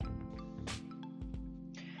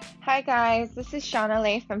Hi guys, this is Shauna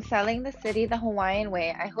Lay from Selling the City the Hawaiian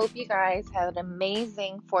Way. I hope you guys had an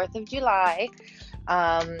amazing 4th of July.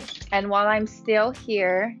 Um, and while I'm still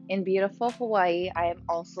here in beautiful Hawaii, I am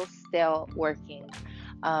also still working.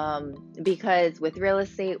 Because with real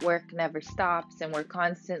estate, work never stops and we're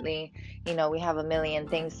constantly, we have a million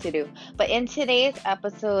things to do. But in today's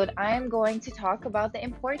episode, I am going to talk about the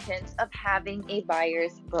importance of having a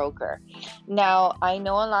buyer's broker. Now, I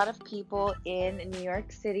know a lot of people in New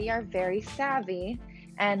York City are very savvy,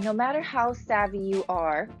 and no matter how savvy you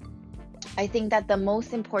are, I think that the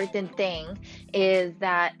most important thing is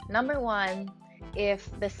that number one, if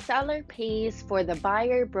the seller pays for the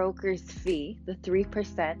buyer broker's fee, the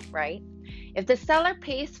 3%, right? If the seller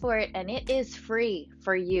pays for it and it is free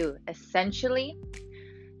for you, essentially,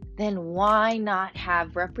 then why not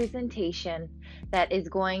have representation that is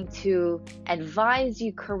going to advise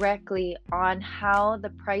you correctly on how the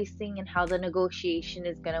pricing and how the negotiation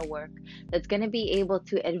is going to work? That's going to be able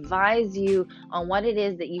to advise you on what it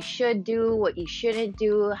is that you should do, what you shouldn't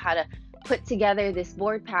do, how to put together this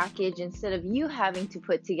board package instead of you having to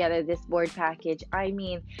put together this board package. I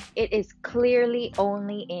mean, it is clearly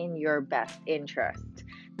only in your best interest.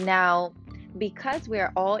 Now, because we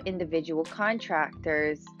are all individual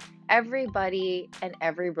contractors, everybody and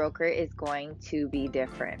every broker is going to be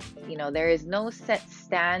different. There is no set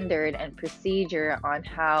standard and procedure on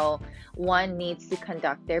how one needs to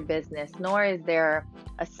conduct their business, nor is there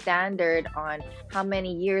a standard on how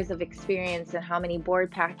many years of experience and how many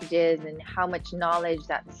board packages and how much knowledge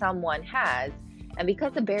that someone has. And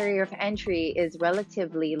because the barrier of entry is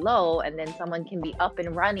relatively low, and then someone can be up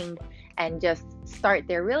and running and just start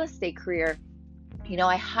their real estate career,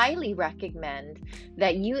 I highly recommend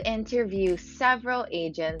that you interview several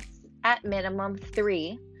agents, at minimum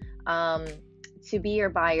three, to be your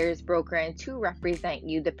buyer's broker and to represent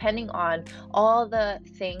you, depending on all the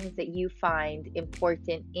things that you find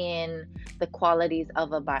important in the qualities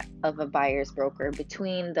of a buyer's broker,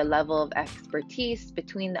 between the level of expertise,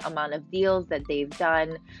 between the amount of deals that they've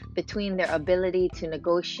done, between their ability to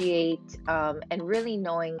negotiate, and really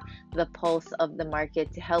knowing the pulse of the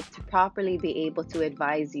market to help to properly be able to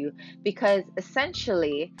advise you, because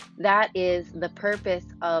essentially that is the purpose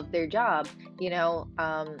of their job.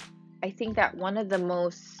 I think that what am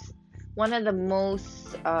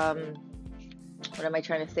I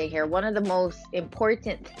trying to say here? One of the most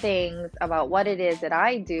important things about what it is that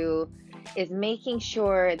I do is making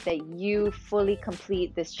sure that you fully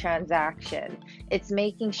complete this transaction. It's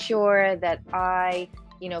making sure that I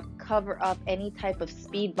cover up any type of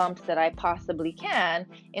speed bumps that I possibly can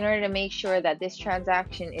in order to make sure that this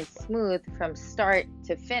transaction is smooth from start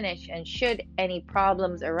to finish. And should any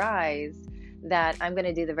problems arise, that I'm going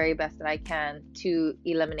to do the very best that I can to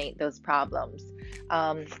eliminate those problems.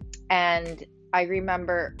 And I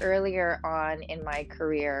remember earlier on in my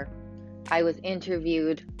career, I was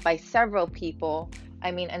interviewed by several people.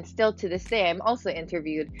 I mean, and still to this day, I'm also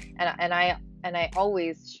interviewed, and I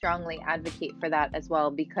always strongly advocate for that as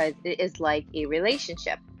well, because it is like a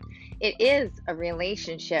relationship. It is a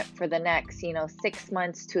relationship for the next, 6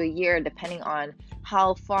 months to a year, depending on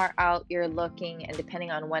how far out you're looking and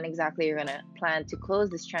depending on when exactly you're going to plan to close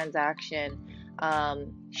this transaction,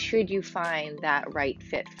 should you find that right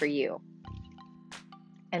fit for you.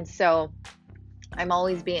 And so I'm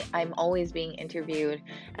always being interviewed,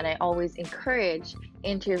 and I always encourage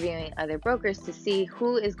interviewing other brokers to see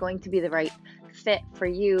who is going to be the right fit for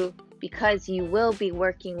you, because you will be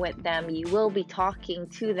working with them, you will be talking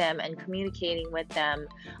to them and communicating with them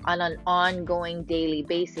on an ongoing daily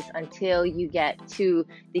basis until you get to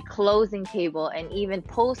the closing table. And even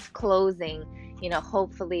post closing,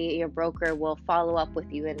 hopefully your broker will follow up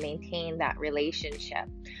with you and maintain that relationship.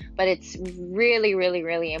 But it's really, really,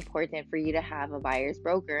 really important for you to have a buyer's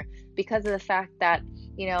broker, because of the fact that,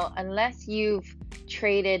 unless you've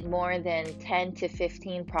traded more than 10 to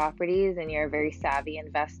 15 properties and you're a very savvy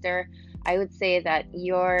investor, I would say that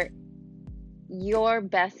your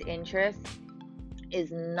best interest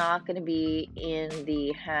is not going to be in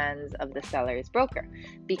the hands of the seller's broker.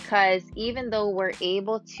 Because even though we're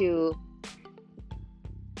able to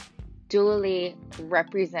duly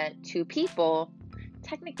represent two people,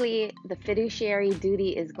 technically the fiduciary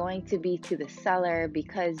duty is going to be to the seller,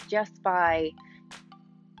 because just by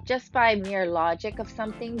mere logic of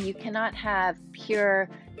something, you cannot have pure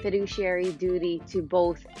fiduciary duty to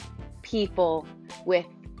both people with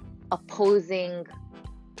opposing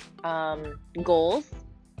goals.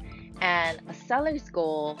 And a seller's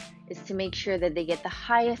goal is to make sure that they get the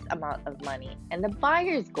highest amount of money, and the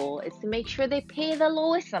buyer's goal is to make sure they pay the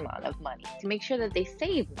lowest amount of money, to make sure that they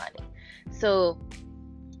save money. So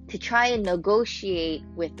to try and negotiate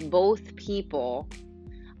with both people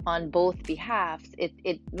on both behalves,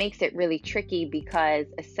 it makes it really tricky because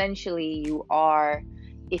essentially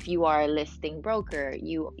if you are a listing broker,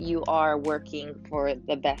 you are working for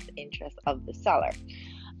the best interest of the seller.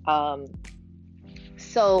 Um,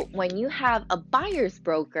 so when you have a buyer's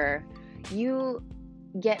broker, you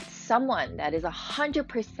get someone that is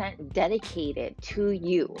 100% dedicated to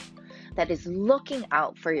you, that is looking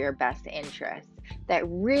out for your best interest, that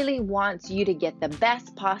really wants you to get the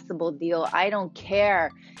best possible deal. I don't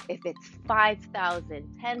care if it's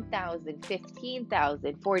 5,000, 10,000,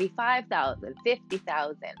 15,000, 45,000,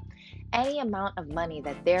 50,000, any amount of money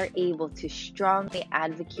that they're able to strongly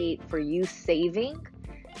advocate for you saving,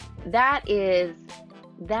 that is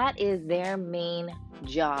their main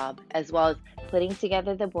job, as well as putting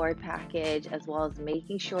together the board package, as well as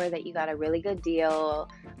making sure that you got a really good deal.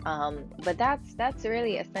 But that's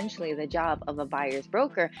really essentially the job of a buyer's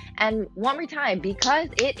broker. And one more time, because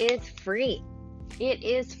it is free. It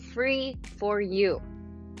is free for you.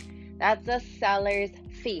 That's a seller's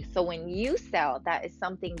fee. So when you sell, that is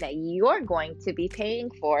something that you're going to be paying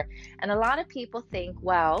for. And a lot of people think,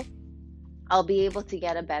 well, I'll be able to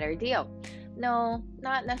get a better deal. No,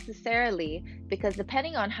 not necessarily, because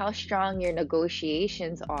depending on how strong your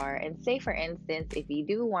negotiations are, and say for instance, if you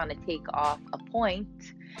do want to take off a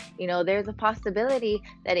point, there's a possibility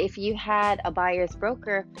that if you had a buyer's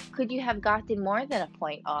broker, could you have gotten more than a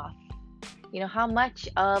point off? How much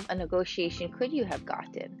of a negotiation could you have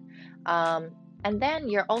gotten? And then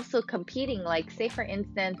you're also competing, like say for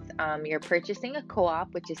instance, you're purchasing a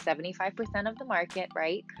co-op, which is 75% of the market,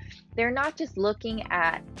 right? They're not just looking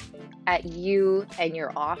at you and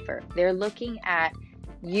your offer. They're looking at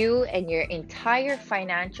you and your entire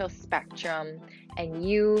financial spectrum, and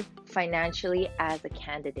you financially as a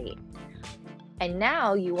candidate. And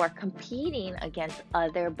now you are competing against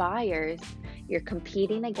other buyers. You're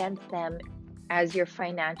competing against them as your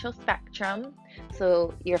financial spectrum,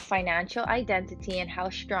 so your financial identity and how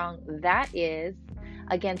strong that is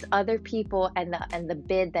against other people, and the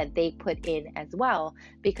bid that they put in as well.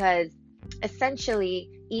 Because essentially,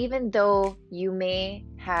 even though you may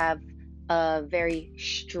have a very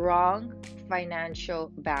strong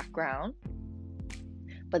financial background,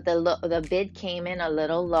 but the bid came in a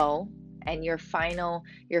little low, and your final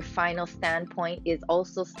standpoint is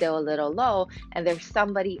also still a little low, and there's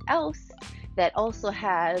somebody else that also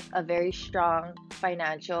has a very strong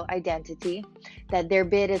financial identity, that their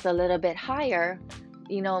bid is a little bit higher,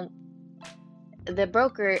 the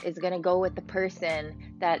broker is going to go with the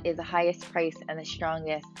person that is the highest price and the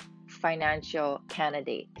strongest financial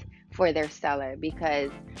candidate for their seller,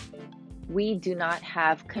 because we do not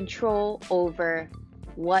have control over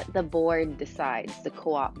what the board decides, the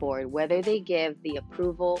co-op board, whether they give the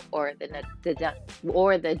approval or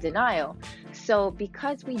the denial. So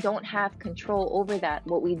because we don't have control over that,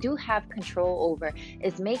 what we do have control over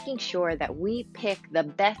is making sure that we pick the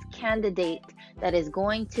best candidate that is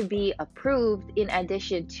going to be approved, in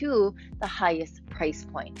addition to the highest price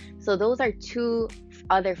point. So those are two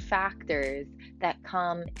other factors that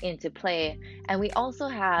come into play. And we also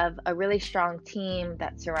have a really strong team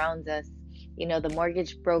that surrounds us, the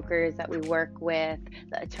mortgage brokers that we work with,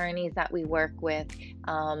 the attorneys that we work with,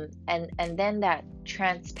 and then that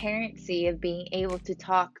transparency of being able to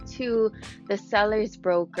talk to the seller's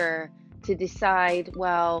broker to decide,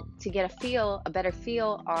 well, to get a better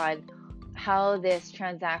feel on how this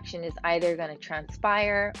transaction is either going to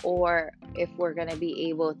transpire, or if we're going to be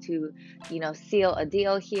able to, seal a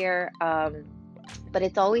deal here. But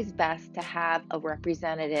it's always best to have a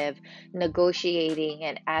representative negotiating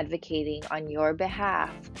and advocating on your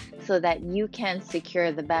behalf so that you can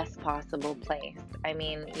secure the best possible place. I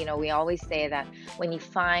mean, we always say that when you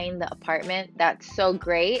find the apartment, that's so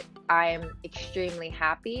great. I'm extremely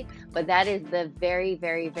happy, but that is the very,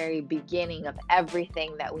 very, very beginning of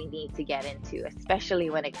everything that we need to get into, especially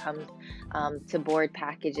when it comes to board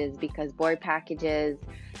packages, because board packages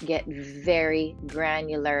get very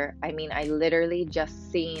granular. I mean, I literally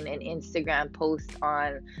just seen an Instagram post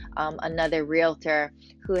on another realtor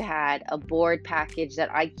who had a board package that,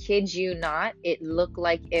 I kid you not, it looked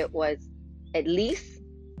like it was at least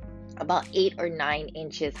about 8 or 9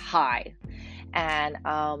 inches high. And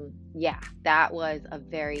that was a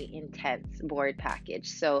very intense board package.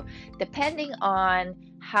 So depending on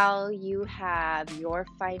how you have your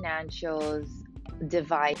financials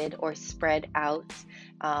divided or spread out,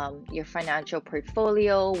 your financial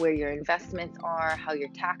portfolio, where your investments are, how your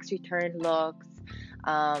tax return looks,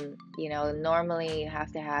 Normally you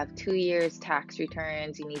have to have 2 years tax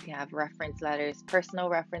returns, you need to have reference letters, personal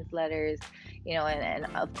reference letters, and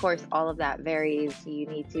of course all of that varies. You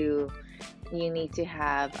need to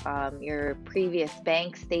have your previous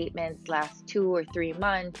bank statements last 2 or 3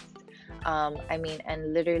 months.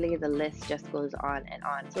 And literally the list just goes on and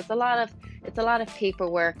on. So it's a lot of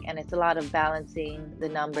paperwork, and it's a lot of balancing the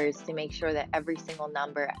numbers to make sure that every single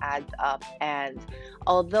number adds up. And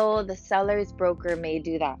although the seller's broker may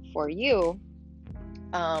do that for you,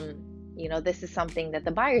 this is something that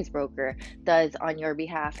the buyer's broker does on your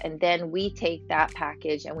behalf. And then we take that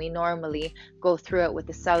package and we normally go through it with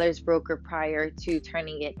the seller's broker prior to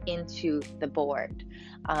turning it into the board.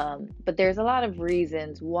 But there's a lot of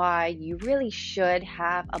reasons why you really should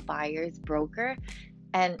have a buyer's broker.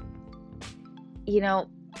 And, you know,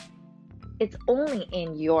 it's only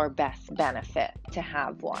in your best benefit to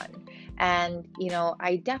have one. And,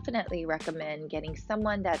 I definitely recommend getting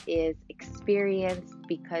someone that is experienced,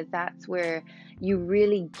 because that's where you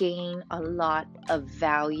really gain a lot of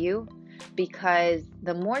value. Because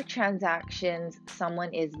the more transactions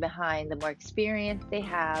someone is behind, the more experience they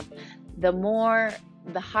have, the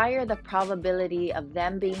higher the probability of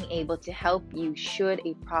them being able to help you should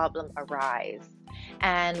a problem arise.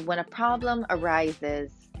 And when a problem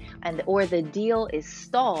arises, or the deal is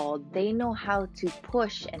stalled, they know how to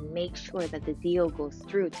push and make sure that the deal goes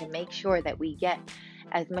through, to make sure that we get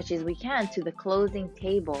as much as we can to the closing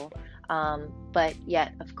table. But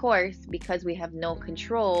yet, of course, because we have no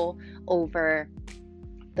control over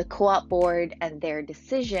the co-op board and their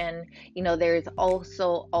decision, there's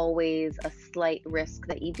also always a slight risk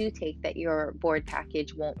that you do take that your board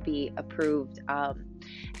package won't be approved.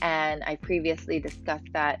 And I previously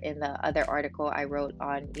discussed that in the other article I wrote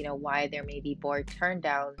on, why there may be board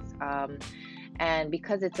turndowns. And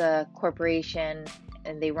because it's a corporation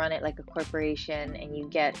and they run it like a corporation, and you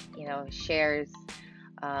get, shares,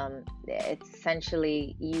 it's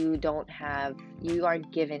essentially you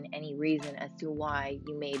aren't given any reason as to why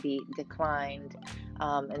you may be declined.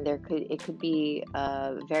 And it could be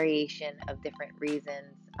a variation of different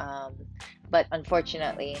reasons. But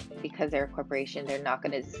unfortunately, because they're a corporation, they're not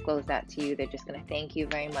going to disclose that to you. They're just going to thank you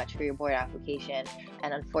very much for your board application,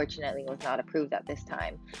 and unfortunately was not approved at this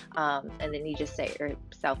time. And then you just set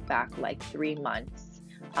yourself back like 3 months.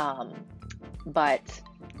 But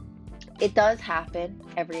it does happen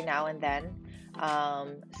every now and then.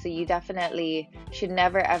 So you definitely should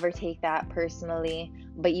never ever take that personally,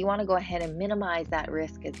 but you want to go ahead and minimize that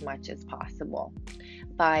risk as much as possible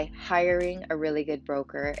by hiring a really good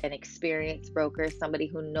broker, an experienced broker, somebody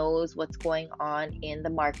who knows what's going on in the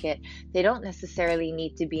market. They don't necessarily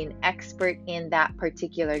need to be an expert in that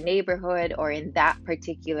particular neighborhood or in that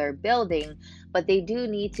particular building, but they do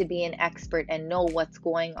need to be an expert and know what's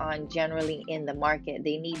going on generally in the market.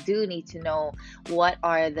 They do need to know what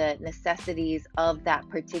are the necessities of that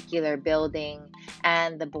particular building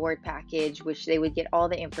and the board package, which they would get all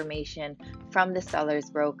the information from the seller's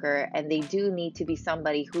broker. And they do need to be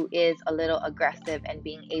somebody who is a little aggressive and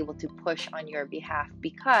being able to push on your behalf,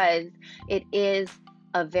 because it is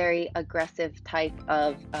a very aggressive type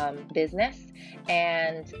of business.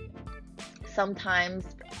 And sometimes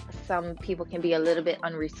some people can be a little bit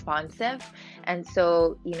unresponsive. And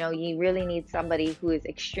so, you really need somebody who is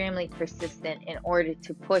extremely persistent in order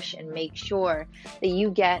to push and make sure that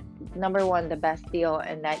you get, number one, the best deal,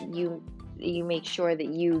 and that you make sure that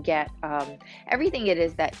you get everything it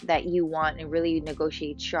is that you want, and really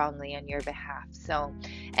negotiate strongly on your behalf. So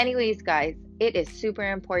anyways, guys, it is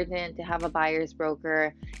super important to have a buyer's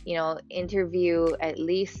broker. Interview at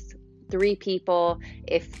least 3 people.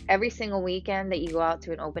 If every single weekend that you go out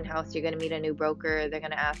to an open house, you're going to meet a new broker, they're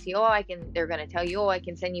going to ask you, they're going to tell you, I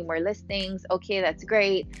can send you more listings. Okay, that's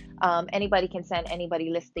great. Anybody can send anybody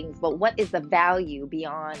listings, but what is the value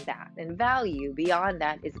beyond that? And value beyond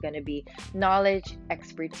that is going to be knowledge,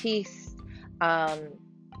 expertise,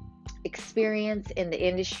 experience in the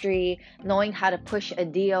industry, knowing how to push a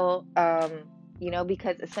deal,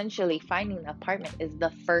 because essentially finding an apartment is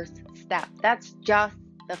the first step. That's just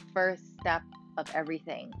the first step of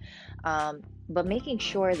everything. But making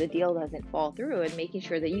sure the deal doesn't fall through and making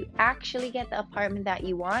sure that you actually get the apartment that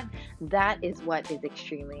you want, that is what is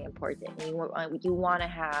extremely important. You want to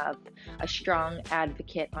have a strong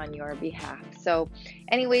advocate on your behalf. So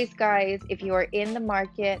anyways, guys, if you are in the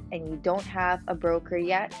market and you don't have a broker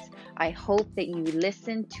yet, I hope that you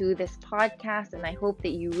listened to this podcast, and I hope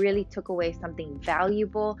that you really took away something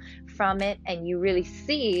valuable from it, and you really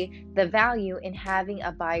see the value in having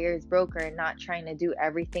a buyer's broker and not trying to do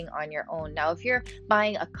everything on your own. Now, if you're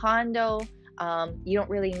buying a condo, You don't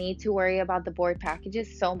really need to worry about the board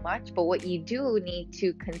packages so much, but what you do need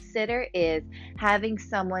to consider is having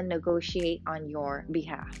someone negotiate on your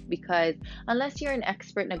behalf. Because unless you're an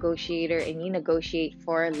expert negotiator and you negotiate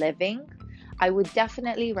for a living, I would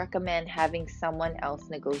definitely recommend having someone else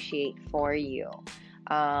negotiate for you.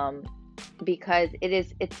 Um, because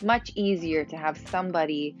it's much easier to have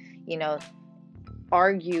somebody, you know,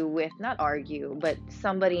 argue with, not argue, but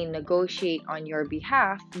somebody negotiate on your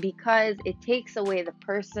behalf, because it takes away the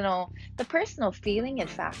personal feeling and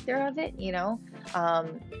factor of it,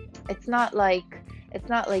 um it's not like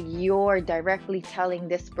you're directly telling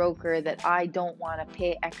this broker that I don't want to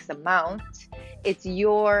pay X amount. It's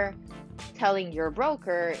your telling your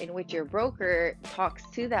broker, in which your broker talks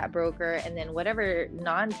to that broker, and then whatever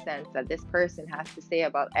nonsense that this person has to say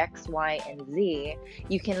about X, Y, and Z,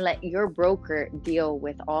 you can let your broker deal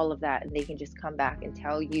with all of that, and they can just come back and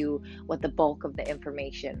tell you what the bulk of the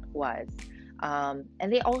information was.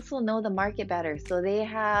 And they also know the market better, so they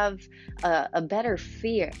have a better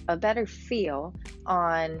feel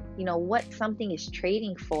on what something is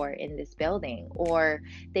trading for in this building, or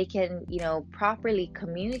they can properly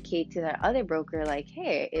communicate to that other broker, like,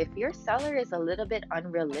 hey, if your seller is a little bit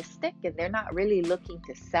unrealistic and they're not really looking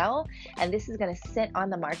to sell, and this is going to sit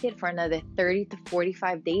on the market for another 30 to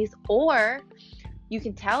 45 days, or you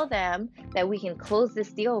can tell them that we can close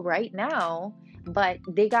this deal right now, but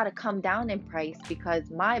they got to come down in price because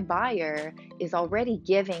my buyer is already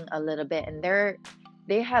giving a little bit, and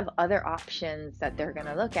they have other options that they're going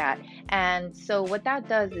to look at. And so what that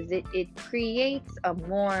does is it creates a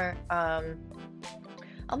more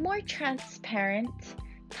transparent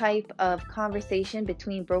type of conversation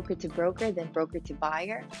between broker to broker than broker to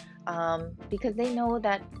buyer, because they know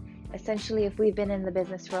that essentially, if we've been in the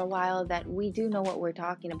business for a while, that we do know what we're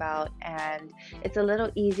talking about, and it's a little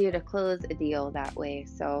easier to close a deal that way.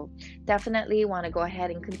 So definitely want to go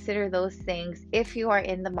ahead and consider those things if you are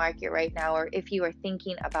in the market right now, or if you are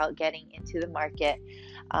thinking about getting into the market.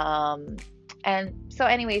 um, and so,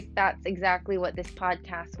 anyways, that's exactly what this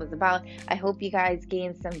podcast was about. I hope you guys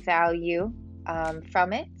gained some value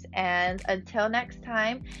from it. And until next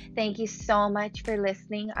time, thank you so much for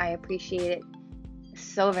listening. I appreciate it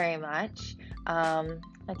so very much.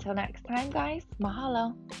 Until next time, guys,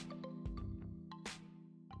 mahalo.